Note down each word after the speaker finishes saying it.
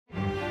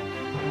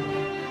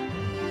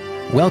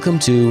Welcome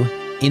to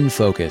In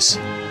Focus,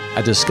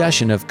 a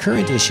discussion of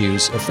current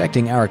issues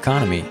affecting our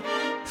economy,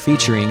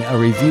 featuring a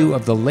review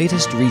of the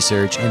latest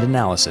research and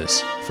analysis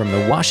from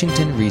the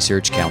Washington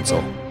Research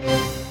Council.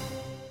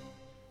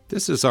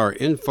 This is our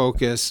In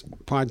Focus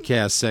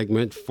podcast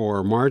segment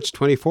for March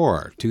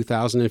 24,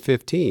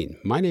 2015.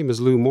 My name is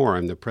Lou Moore.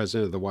 I'm the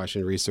president of the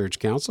Washington Research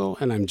Council,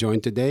 and I'm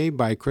joined today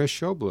by Chris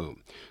Schobloom,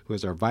 who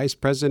is our vice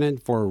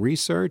president for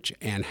research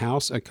and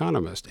house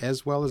economist,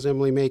 as well as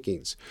Emily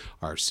Makings,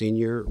 our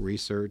senior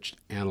research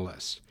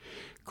analyst.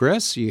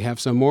 Chris, you have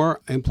some more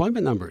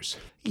employment numbers.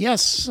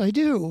 Yes, I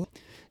do.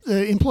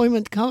 The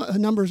employment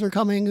numbers are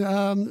coming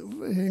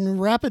in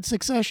rapid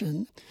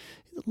succession.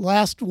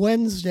 Last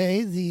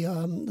Wednesday, the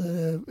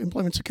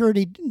Employment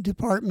Security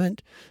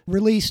Department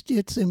released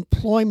its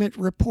employment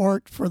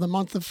report for the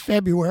month of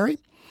February.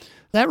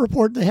 That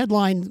report, the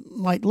headline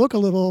might look a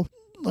little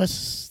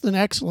less than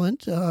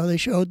excellent. They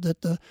showed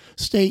that the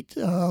state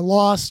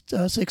lost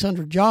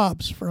 600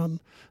 jobs from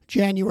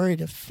January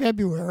to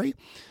February.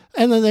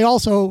 And then they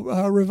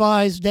also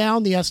revised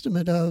down the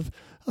estimate of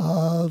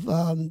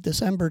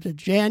December to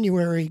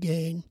January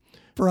gain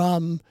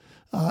from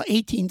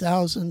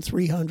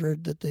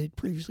 18,300 that they'd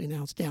previously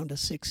announced down to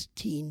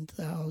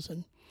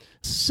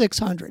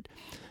 16,600.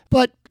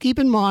 But keep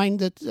in mind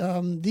that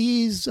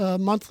these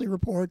monthly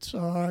reports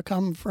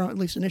come from, at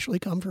least initially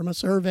come from a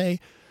survey.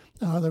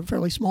 There are a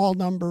fairly small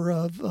number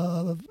of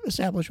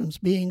establishments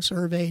being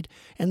surveyed,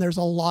 and there's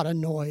a lot of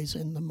noise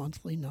in the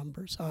monthly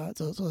numbers.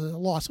 So the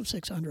loss of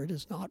 600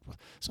 is not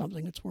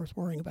something that's worth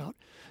worrying about.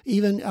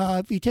 Even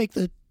if you take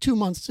the 2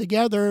 months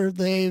together,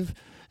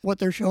 what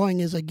they're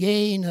showing is a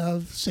gain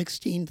of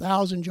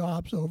 16,000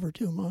 jobs over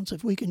 2 months.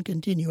 If we can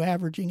continue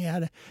adding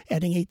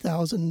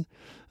 8,000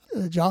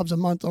 jobs a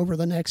month over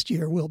the next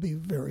year, we'll be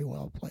very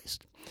well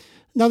placed.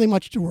 Nothing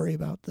much to worry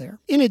about there.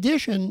 In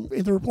addition,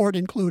 the report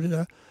included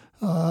a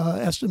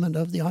estimate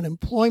of the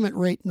unemployment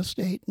rate in the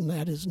state, and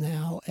that is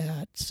now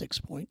at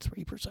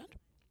 6.3%.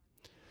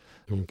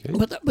 Okay.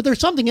 But there's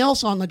something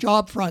else on the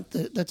job front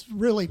that's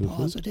really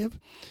positive.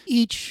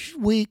 Each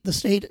week, the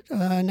state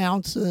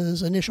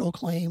announces initial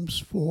claims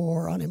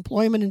for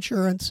unemployment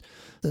insurance.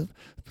 The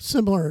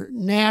similar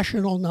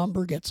national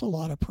number gets a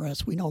lot of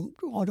press. We don't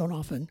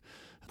often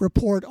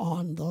report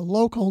on the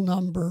local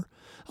number,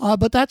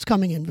 but that's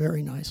coming in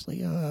very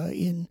nicely.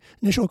 In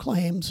initial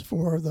claims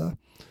for the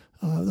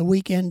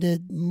week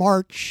ended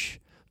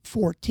March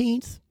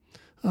 14th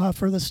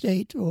for the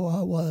state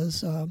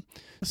was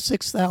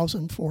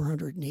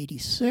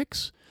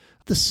 6,486.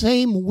 The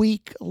same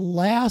week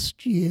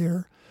last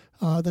year,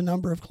 the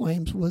number of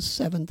claims was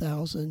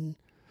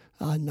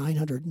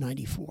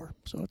 7,994.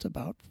 So it's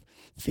about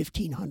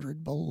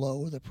 1,500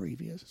 below the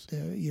previous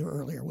year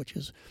earlier, which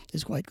is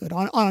quite good.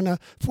 On a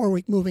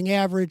 4-week moving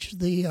average,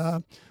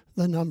 the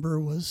number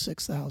was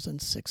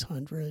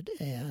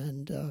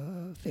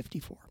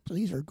 6,654. So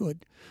these are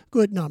good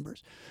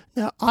numbers.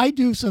 Now, I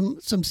do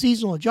some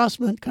seasonal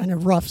adjustment, kind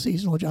of rough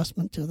seasonal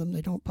adjustment to them.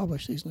 They don't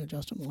publish seasonal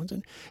adjustment ones.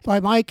 And by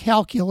my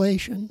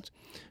calculations,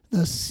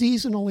 the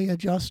seasonally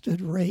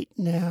adjusted rate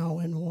now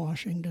in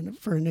Washington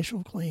for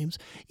initial claims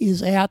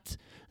is at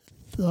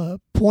the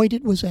point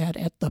it was at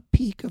the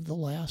peak of the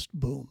last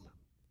boom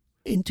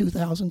in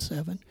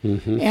 2007.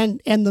 Mm-hmm.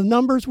 And the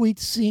numbers we'd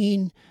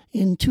seen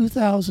in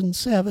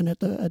 2007, at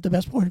the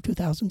best point of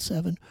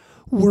 2007,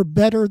 were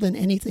better than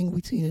anything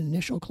we'd seen in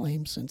initial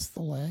claims since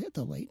the late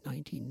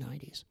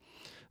 1990s.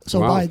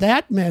 So By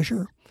that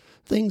measure,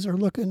 things are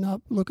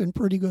looking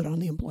pretty good on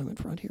the employment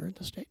front here in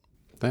the state.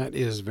 That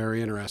is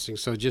very interesting.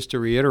 So just to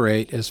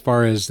reiterate, as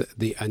far as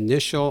the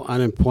initial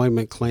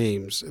unemployment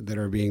claims that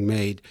are being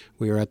made,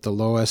 we are at the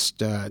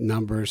lowest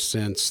numbers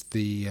since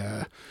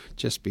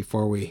just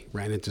before we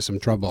ran into some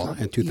trouble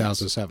in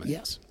 2007.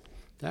 Yes.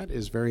 That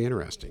is very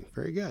interesting.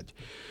 Very good.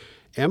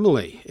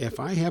 Emily, if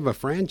I have a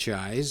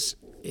franchise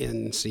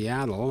in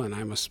Seattle and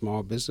I'm a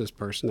small business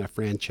person, a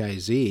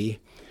franchisee,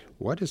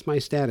 what is my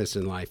status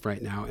in life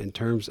right now in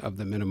terms of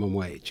the minimum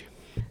wage?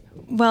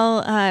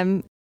 Well,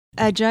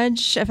 a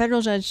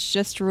federal judge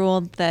just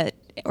ruled that,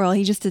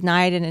 he just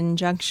denied an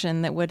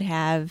injunction that would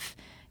have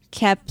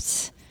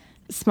kept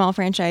small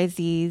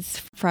franchisees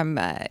from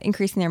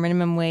increasing their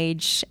minimum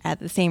wage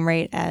at the same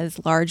rate as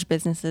large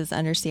businesses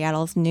under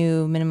Seattle's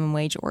new minimum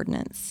wage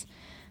ordinance.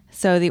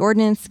 So the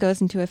ordinance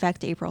goes into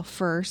effect April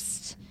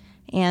 1st,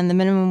 and the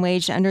minimum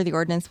wage under the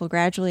ordinance will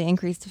gradually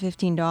increase to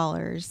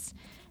 $15,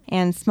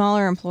 and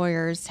smaller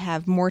employers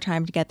have more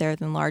time to get there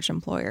than large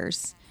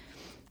employers.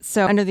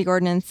 So under the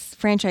ordinance,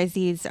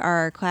 franchisees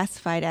are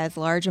classified as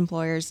large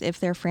employers if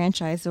their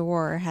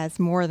franchisor has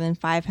more than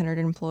 500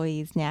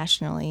 employees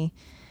nationally,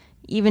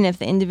 even if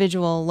the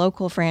individual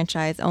local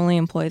franchise only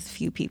employs a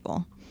few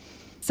people.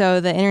 So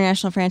the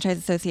International Franchise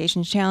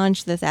Association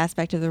challenged this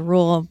aspect of the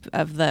rule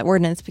of the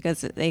ordinance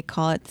because they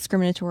call it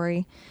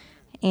discriminatory.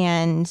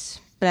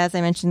 But as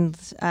I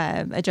mentioned,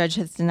 a judge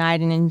has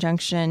denied an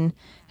injunction.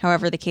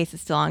 However, the case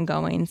is still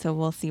ongoing, so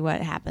we'll see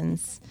what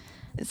happens.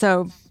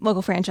 So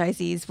local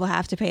franchisees will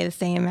have to pay the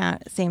same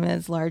amount, same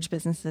as large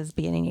businesses,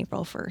 beginning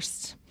April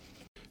 1st.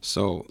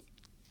 So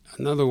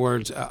In other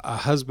words, a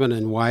husband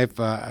and wife,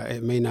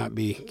 it may not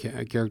be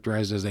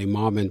characterized as a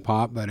mom and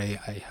pop, but a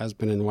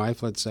husband and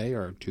wife, let's say,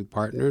 or two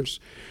partners,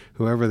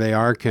 whoever they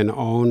are, can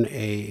own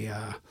a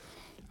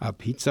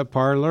pizza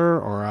parlor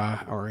or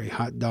a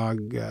hot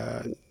dog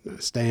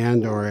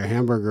stand or a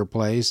hamburger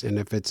place. And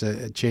if it's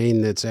a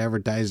chain that's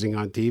advertising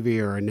on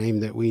TV or a name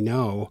that we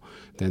know,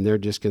 then they're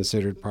just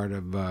considered part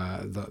of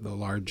the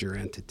larger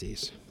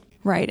entities.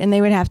 Right, and they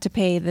would have to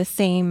pay the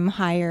same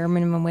higher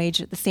minimum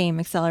wage at the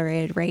same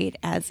accelerated rate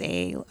as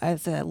a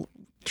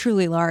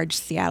truly large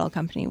Seattle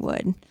company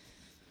would.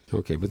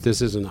 Okay, but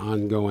this is an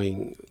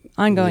ongoing case,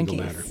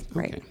 matter.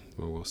 Right? Okay.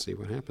 Well, we'll see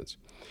what happens.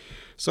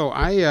 So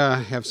I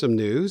have some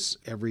news.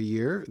 Every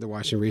year, the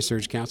Washington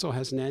Research Council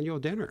has an annual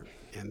dinner,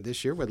 and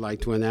this year, we'd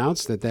like to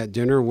announce that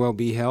dinner will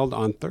be held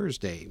on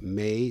Thursday,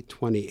 May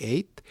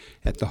 28th,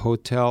 at the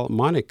Hotel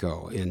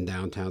Monaco in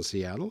downtown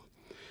Seattle.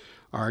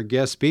 Our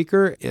guest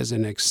speaker is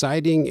an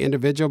exciting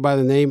individual by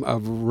the name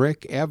of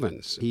Rick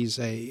Evans. He's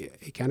a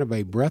kind of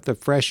a breath of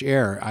fresh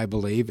air, I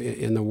believe,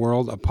 in the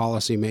world of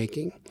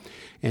policymaking,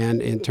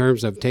 and in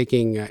terms of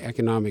taking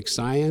economic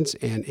science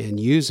and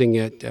using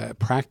it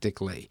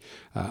practically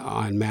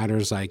on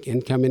matters like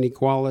income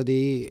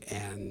inequality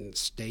and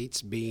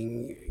states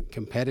being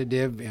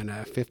competitive in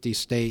a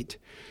 50-state,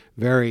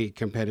 very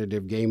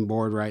competitive game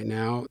board right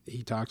now.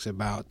 He talks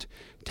about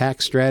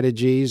tax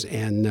strategies,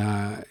 and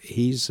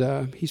he's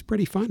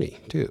pretty funny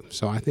too.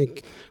 So I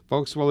think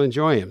folks will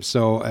enjoy him.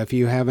 So if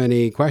you have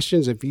any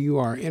questions, if you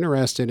are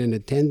interested in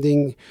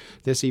attending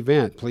this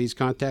event, please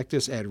contact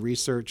us at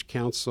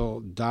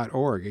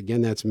researchcouncil.org.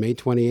 Again, that's May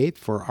 28th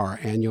for our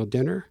annual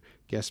dinner.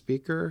 Guest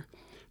speaker,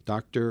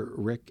 Dr.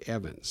 Rick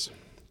Evans.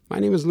 My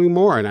name is Lou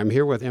Moore, and I'm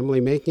here with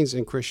Emily Makings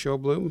and Chris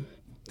Schobloom.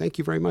 Thank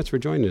you very much for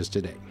joining us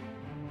today.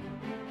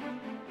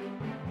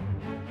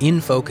 In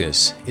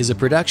Focus is a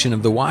production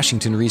of the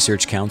Washington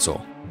Research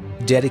Council,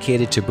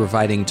 dedicated to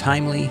providing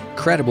timely,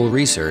 credible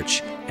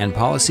research and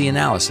policy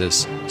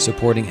analysis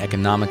supporting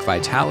economic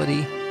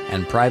vitality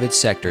and private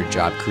sector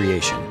job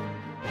creation.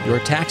 Your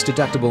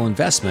tax-deductible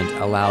investment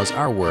allows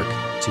our work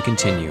to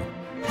continue.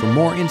 For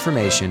more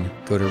information,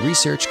 go to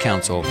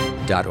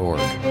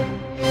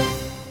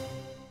researchcouncil.org.